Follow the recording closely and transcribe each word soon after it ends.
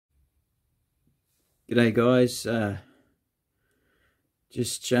G'day guys,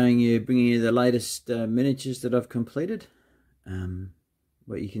 just showing you, bringing you the latest miniatures that I've completed.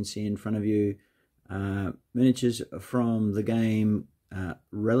 What you can see in front of you, miniatures from the game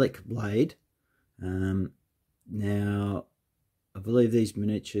Relicblade. Now, I believe these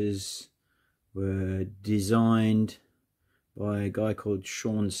miniatures were designed by a guy called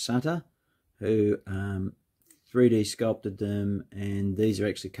Sean Sutter, who 3D sculpted them, and these are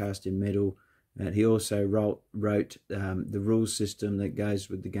actually cast in metal. He also wrote the rules system that goes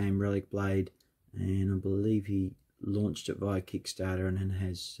with the game Relicblade, and I believe he launched it via Kickstarter and then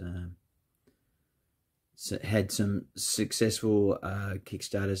has had some successful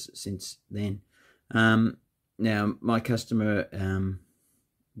Kickstarters since then. Now, my customer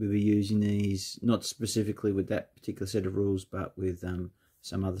will be using these not specifically with that particular set of rules, but with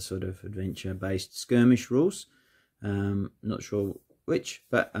some other sort of adventure-based skirmish rules. Not sure which,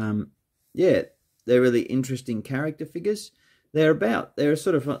 but yeah, they're really interesting character figures. They're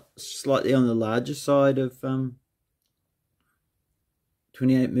sort of slightly on the larger side of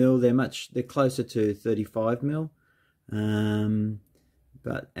 28mm. They're closer to 35mm.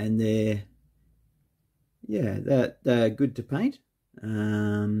 They're good to paint.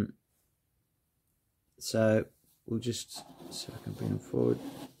 So we'll just, so I can bring them forward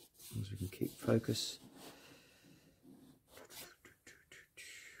as long as we can keep focus.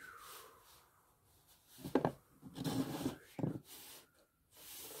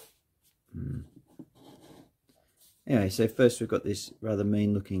 Anyway, so first we've got this rather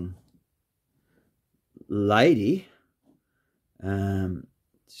mean looking lady.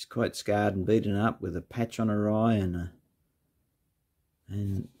 She's quite scarred and beaten up with a patch on her eye and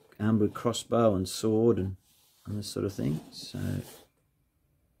armed with crossbow and sword and this sort of thing. So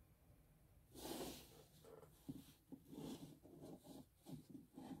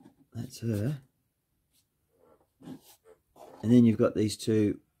that's her. And then you've got these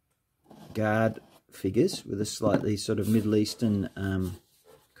two guard figures with a slightly sort of Middle Eastern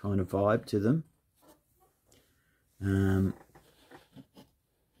kind of vibe to them.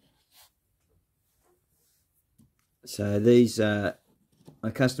 So these, my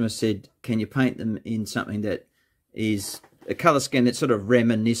customer said, can you paint them in something that is a colour scheme that's sort of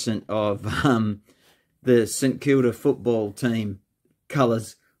reminiscent of the St Kilda football team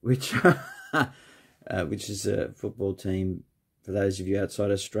colours, which is a football team, for those of you outside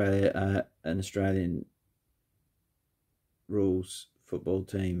Australia, an Australian rules football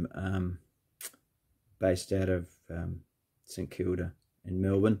team based out of St Kilda in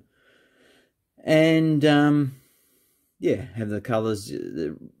Melbourne. And yeah, have the colours,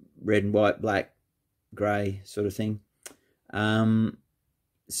 the red and white, black, grey sort of thing.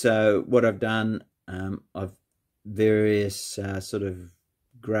 So what I've done, I've various sort of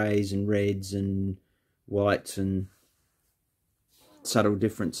greys and reds and whites and subtle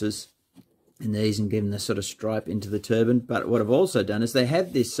differences in these, and given the sort of stripe into the turban. But what I've also done is they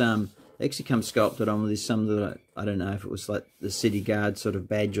have this they actually come sculpted on with this, some of the, I don't know if it was like the city guard sort of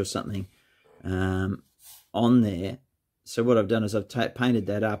badge or something on there. So what I've done is I've painted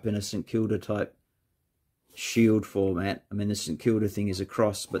that up in a St Kilda type shield format. I mean, the St Kilda thing is a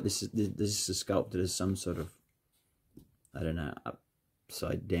cross, but this is sculpted as some sort of, I don't know,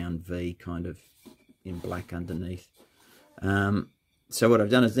 upside down V kind of in black underneath. So what I've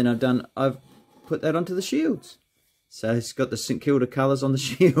done is I've put that onto the shields. So it's got the St Kilda colours on the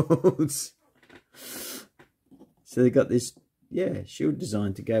shields. So they've got this, yeah, shield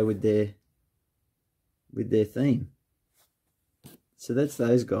design to go with their theme. So that's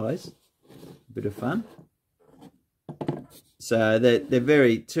those guys. A bit of fun. So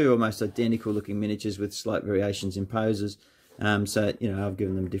they're two almost identical looking miniatures with slight variations in poses. So, you know, I've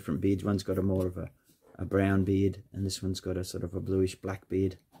given them different beards. One's got a more of a brown beard, and this one's got a sort of a bluish black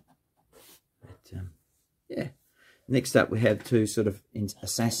beard. But, yeah. Next up we have two sort of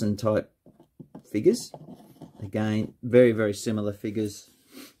assassin type figures. Again, very, very similar figures.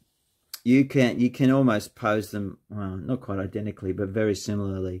 You can almost pose them, well, not quite identically, but very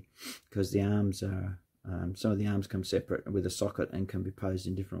similarly, because the arms are, some of the arms come separate with a socket and can be posed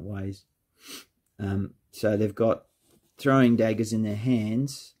in different ways. So they've got throwing daggers in their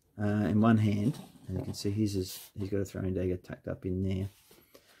hands, in one hand, and you can see he's got a throwing dagger tucked up in there,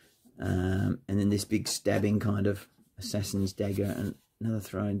 and then this big stabbing kind of assassin's dagger and another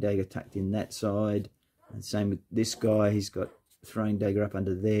throwing dagger tucked in that side. And same with this guy, he's got a throwing dagger up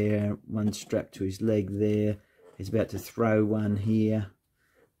under there, one strapped to his leg there. He's about to throw one here,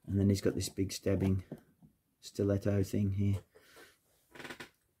 and then he's got this big stabbing stiletto thing here.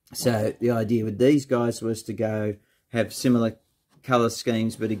 So the idea with these guys was to go have similar colour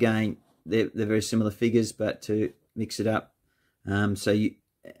schemes, but again, they're very similar figures, but to mix it up. So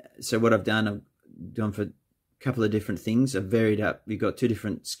what I've done for a couple of different things. I've varied up. You've got two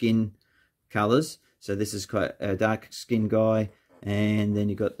different skin colors. So this is quite a dark skin guy, and then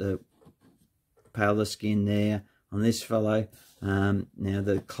you've got the paler skin there on this fellow. Now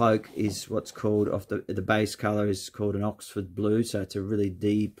the cloak is what's called, off the base color is called an Oxford blue, so it's a really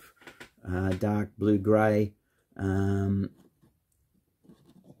deep dark blue grey, and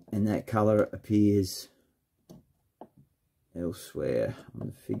that color appears elsewhere on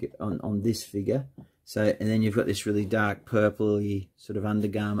the figure, on this figure. So, and then you've got this really dark purpley sort of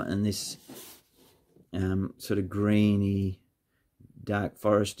undergarment, and this sort of greeny, dark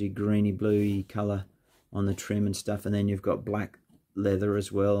foresty, greeny bluey color on the trim and stuff. And then you've got black leather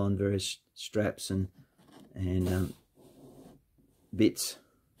as well on various straps and bits.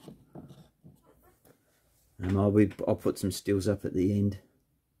 I'll put some stills up at the end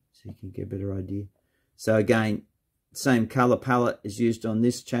so you can get a better idea. So again, same color palette is used on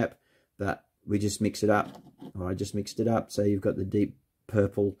this chap, but we just mix it up, or I just mixed it up. So you've got the deep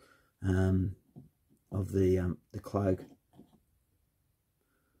purple of the cloak,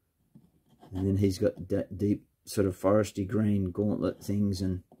 and then he's got deep sort of foresty green gauntlet things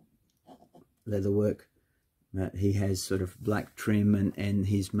and leather work. But he has sort of black trim, and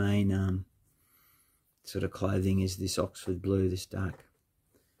his main sort of clothing is this Oxford blue, this dark.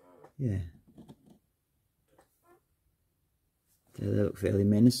 Yeah. They look fairly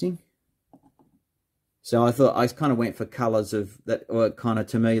menacing. So I thought I kind of went for colours of that, or kind of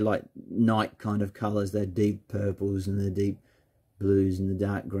to me like night kind of colours. They're deep purples and the deep blues and the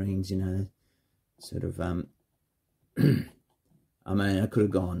dark greens, you know, sort of. I mean, I could have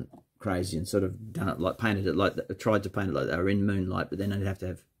gone crazy and sort of done it like painted it like that, tried to paint it like they were in moonlight, but then I'd have to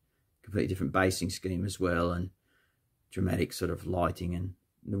have a completely different basing scheme as well and dramatic sort of lighting, and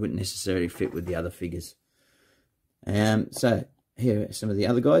it wouldn't necessarily fit with the other figures. So here are some of the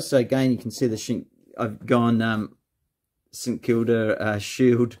other guys. So again, you can see the I've gone St Kilda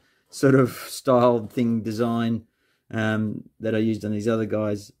shield sort of style thing design that I used on these other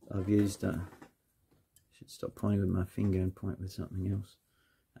guys. I've used should stop pointing with my finger and point with something else.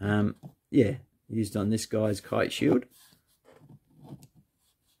 Yeah, used on this guy's kite shield.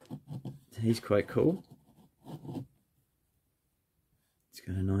 He's quite cool. It's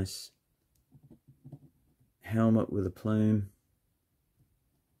got a nice helmet with a plume,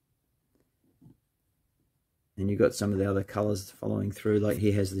 and you've got some of the other colours following through. Like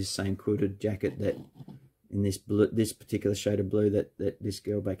he has this same quilted jacket that in this blue, this particular shade of blue that this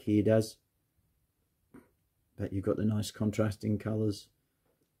girl back here does, but you've got the nice contrasting colours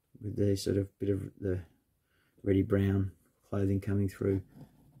with the sort of bit of the reddy brown clothing coming through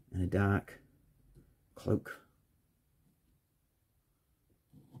and a dark cloak.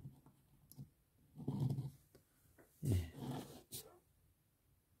 Yeah.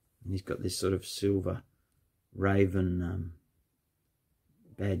 And he's got this sort of silver raven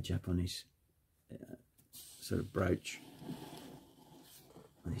badge up on his sort of brooch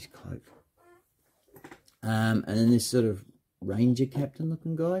on his cloak. And then this sort of ranger captain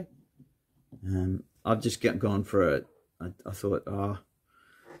looking guy. I've just gone for it. I thought, oh,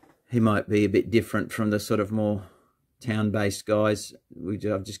 he might be a bit different from the sort of more town-based guys.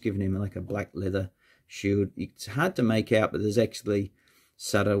 I've just given him like a black leather shield. It's hard to make out, but there's actually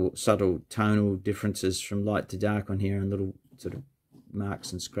subtle tonal differences from light to dark on here, and little sort of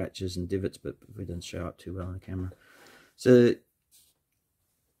marks and scratches and divots, but it doesn't show up too well on the camera. So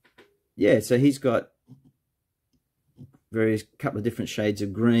yeah, so he's got couple of different shades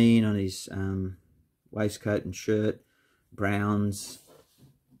of green on his waistcoat and shirt, browns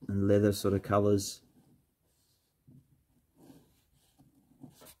and leather sort of colours.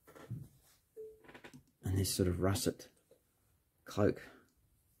 And this sort of russet cloak.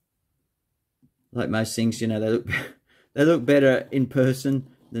 Like most things, you know, they look better in person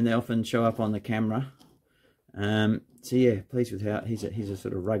than they often show up on the camera. So yeah, pleased with how he's a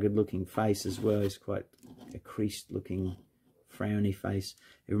sort of rugged looking face as well. He's quite a creased looking frowny face.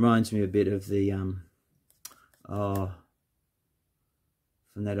 It reminds me a bit of the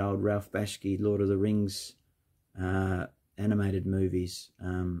from that old Ralph Bakshi Lord of the Rings animated movies.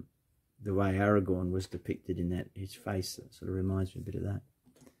 The way Aragorn was depicted in that, his face, that sort of reminds me a bit of that,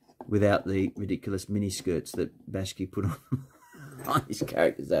 without the ridiculous mini skirts that Bakshi put on his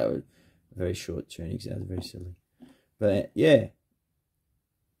characters. They were very short tunics. That was very silly. But yeah,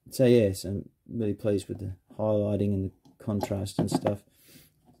 so yeah, so I'm really pleased with the highlighting and the contrast and stuff.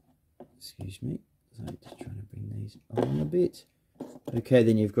 Excuse me, so I'm just trying to bring these on a bit. Okay,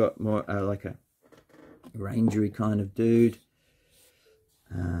 then you've got more like a rangery kind of dude.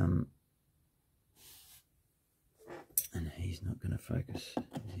 he's not going to focus. I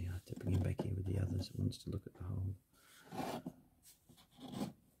have to bring him back here with the others. It wants to look at the hole.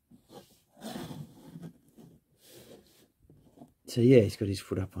 So yeah, he's got his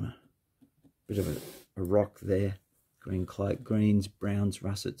foot up on a bit of a rock there. Green cloak, greens, browns,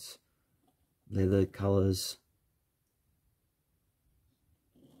 russets, leather colours.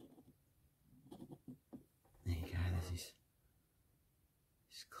 There you go, there's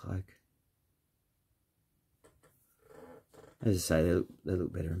his cloak. As I say, they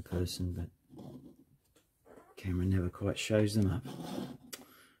look better in person, but camera never quite shows them up.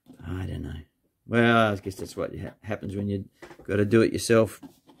 I don't know. Well, I guess that's what happens when you've got to do it yourself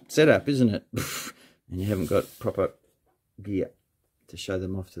setup, isn't it? And you haven't got proper gear to show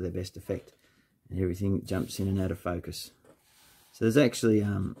them off to their best effect, and everything jumps in and out of focus. So there's actually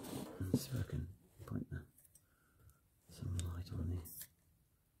let's see if I can point some light on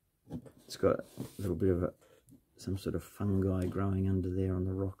there. It's got a little bit of some sort of fungi growing under there on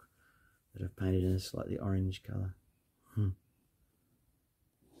the rock that I've painted in a slightly orange colour.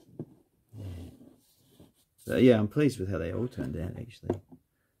 Yeah. So yeah, I'm pleased with how they all turned out actually.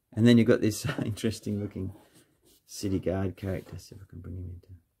 And then you've got this interesting looking city guard character. See if I can bring him into.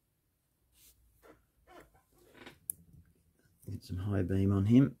 Get some high beam on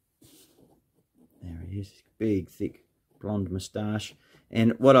him. There he is, big, thick, blonde moustache.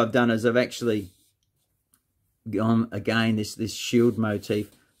 And what I've done is I've actually gone again this shield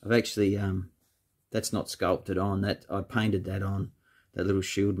motif. I've actually that's not sculpted on. That I painted that on. That little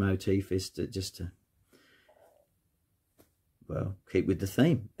shield motif is just to well keep with the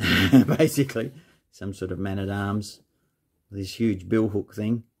theme, basically. Some sort of man-at-arms, this huge billhook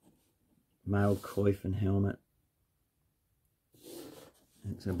thing, male coif and helmet.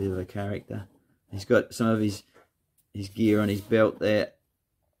 It's a bit of a character. He's got some of his gear on his belt there.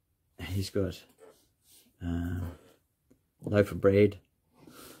 He's got a loaf of bread,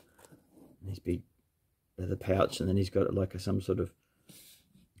 his big leather pouch, and then he's got like some sort of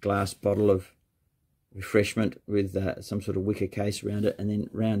glass bottle of refreshment with some sort of wicker case around it, and then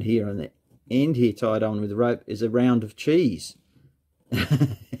round here on the end here, tied on with the rope, is a round of cheese.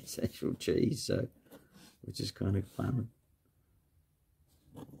 It's actual cheese, so which is kind of fun.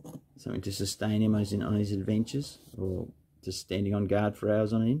 Something to sustain him on his adventures, or just standing on guard for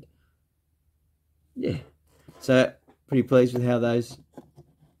hours on end. Yeah, so pretty pleased with how those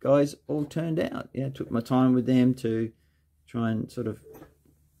guys all turned out. Yeah, took my time with them to try and sort of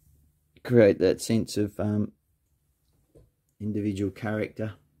create that sense of individual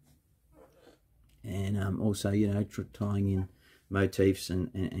character, and also, you know, tying in motifs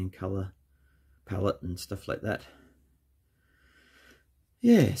and colour palette and stuff like that.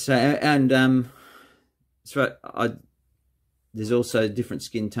 Yeah, so and so there's also different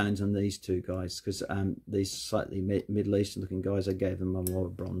skin tones on these two guys, because these slightly Middle Eastern looking guys, I gave them a more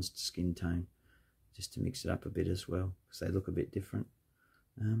bronzed skin tone just to mix it up a bit as well, because they look a bit different.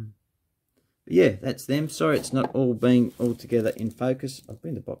 But yeah, that's them. Sorry it's not all being all together in focus. I'll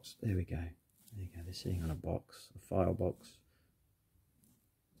bring the box. There we go. There you go. They're sitting on a box, a file box.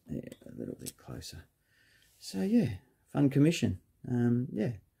 Yeah, a little bit closer. So yeah, fun commission.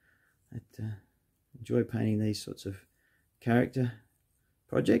 Yeah, I enjoy painting these sorts of character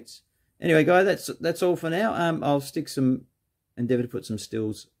projects. Anyway, guys, that's all for now. I'll endeavour to put some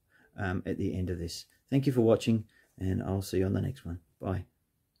stills at the end of this. Thank you for watching, and I'll see you on the next one. Bye.